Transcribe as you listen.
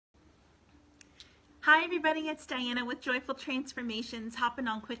Hi everybody, it's Diana with Joyful Transformations, hopping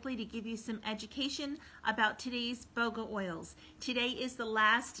on quickly to give you some education about today's BOGO oils. Today is the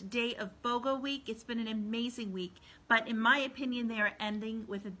last day of BOGO week. It's been an amazing week, but in my opinion, they are ending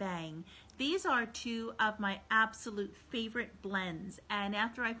with a bang. These are two of my absolute favorite blends, and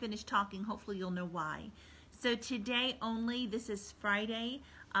after I finish talking, hopefully you'll know why. So today only, this is Friday,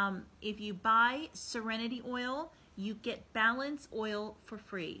 if you buy Serenity oil, you get Balance oil for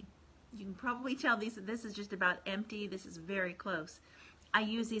free. You can probably tell this is just about empty. This is very close. I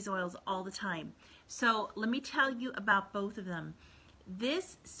use these oils all the time. So let me tell you about both of them.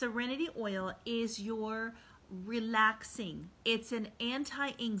 This Serenity oil is your relaxing. It's an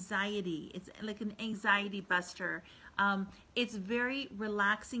anti-anxiety. It's like an anxiety buster. It's very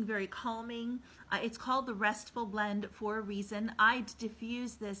relaxing, very calming. It's called the Restful Blend for a reason. I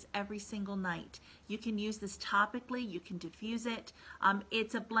diffuse this every single night. You can use this topically, you can diffuse it.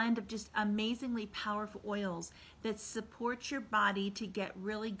 It's a blend of just amazingly powerful oils that support your body to get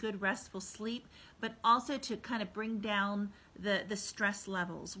really good restful sleep, but also to kind of bring down the stress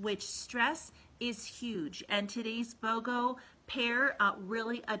levels, which stress is huge. And today's BOGO pair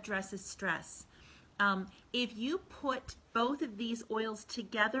really addresses stress. If you put both of these oils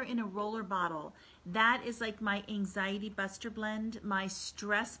together in a roller bottle, that is like my anxiety buster blend, my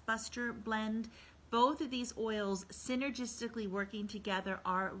stress buster blend. Both of these oils synergistically working together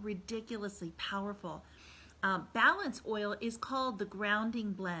are ridiculously powerful. Balance oil is called the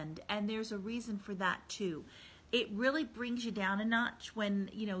grounding blend, and there's a reason for that too. It really brings you down a notch when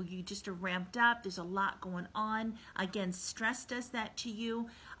you just are ramped up. There's a lot going on. Again, stress does that to you.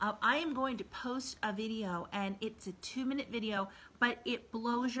 I am going to post a video, and it's a 2-minute video, but it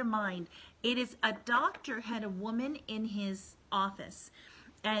blows your mind. It is a doctor had a woman in his office,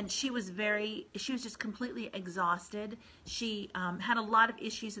 and she was just completely exhausted. She had a lot of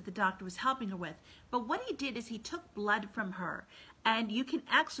issues that the doctor was helping her with. But what he did is he took blood from her, and you can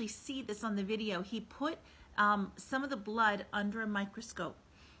actually see this on the video. He put some of the blood under a microscope.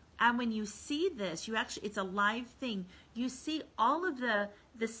 And when you see this, it's a live thing. You see all of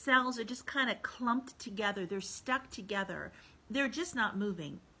the cells are just kind of clumped together. They're stuck together. They're just not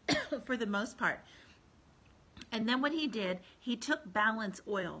moving for the most part. And then what he did, he took Balance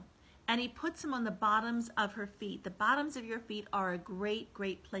oil and he put some on the bottoms of her feet. The bottoms of your feet are a great,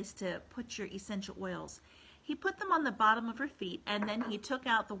 great place to put your essential oils. He put them on the bottom of her feet, and then he took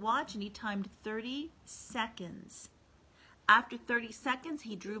out the watch and he timed 30 seconds. After 30 seconds,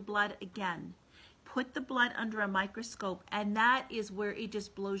 he drew blood again, put the blood under a microscope, and that is where it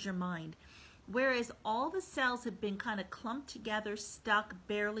just blows your mind. Whereas all the cells have been kind of clumped together, stuck,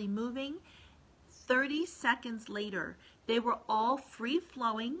 barely moving, 30 seconds later, they were all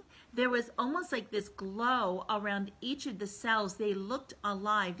free-flowing. There was almost like this glow around each of the cells. They looked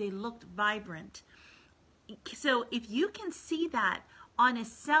alive. They looked vibrant. So if you can see that on a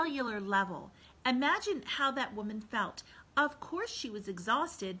cellular level, imagine how that woman felt. Of course she was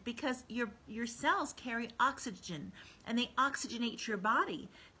exhausted because your cells carry oxygen and they oxygenate your body.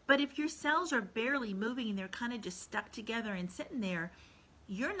 But if your cells are barely moving and they're kind of just stuck together and sitting there,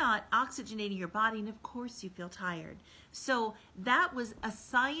 you're not oxygenating your body, and of course you feel tired. So that was a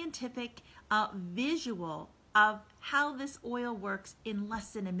scientific visual of how this oil works in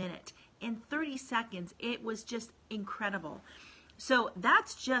less than a minute. In 30 seconds, it was just incredible. So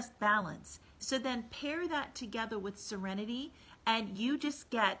that's just Balance. So then pair that together with Serenity, and you just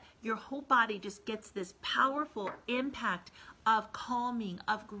get, your whole body just gets this powerful impact of calming,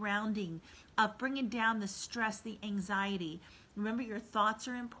 of grounding, of bringing down the stress, the anxiety. Remember, your thoughts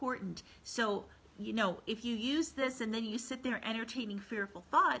are important. So, if you use this and then you sit there entertaining fearful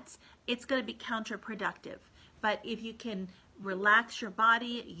thoughts, it's going to be counterproductive. But if you can relax your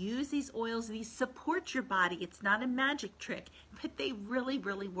body, use these oils, these support your body. It's not a magic trick, but they really,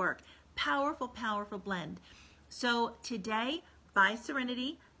 really work. Powerful, powerful blend. So today, buy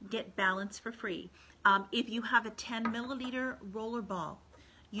Serenity, get Balance for free. If you have a 10 milliliter roller ball,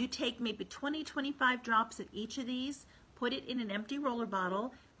 you take maybe 20-25 drops of each of these, put it in an empty roller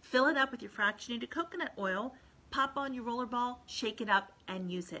bottle, fill it up with your fractionated coconut oil, pop on your roller ball, shake it up, and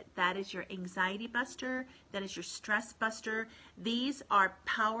use it. That is your anxiety buster. That is your stress buster. These are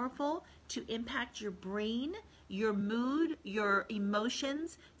powerful to impact your brain, your mood, your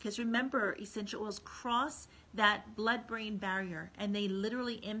emotions, because remember, essential oils cross that blood-brain barrier, and they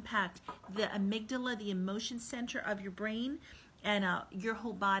literally impact the amygdala, the emotion center of your brain, and your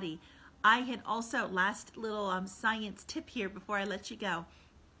whole body. I had also, last little science tip here before I let you go,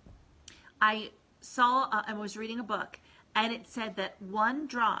 I was reading a book, and it said that one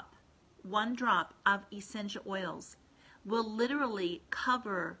drop of essential oils will literally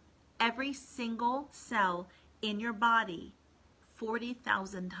cover every single cell in your body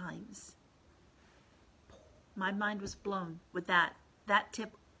 40,000 times. My mind was blown with that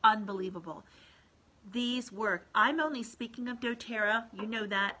tip. Unbelievable. These work. I'm only speaking of doTERRA. You know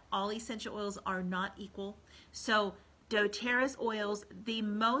that all essential oils are not equal. So doTERRA's oils, the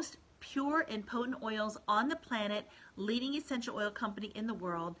most pure and potent oils on the planet, leading essential oil company in the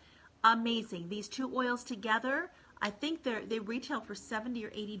world. Amazing. These two oils together, I think they retail for $70 or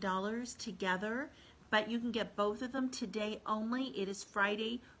 $80 together, but you can get both of them today only. It is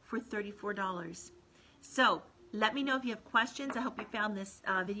Friday for $34. So let me know if you have questions. I hope you found this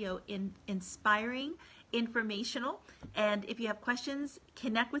video inspiring, informational. And if you have questions,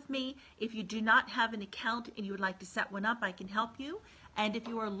 connect with me. If you do not have an account and you would like to set one up, I can help you. And if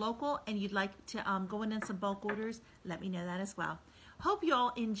you are local and you'd like to go in on some bulk orders, let me know that as well. Hope you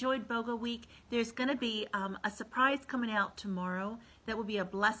all enjoyed BOGO Week. There's going to be a surprise coming out tomorrow that will be a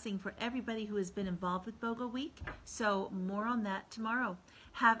blessing for everybody who has been involved with BOGO Week. So more on that tomorrow.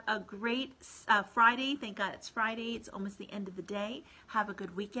 Have a great Friday. Thank God it's Friday. It's almost the end of the day. Have a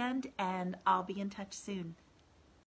good weekend, and I'll be in touch soon.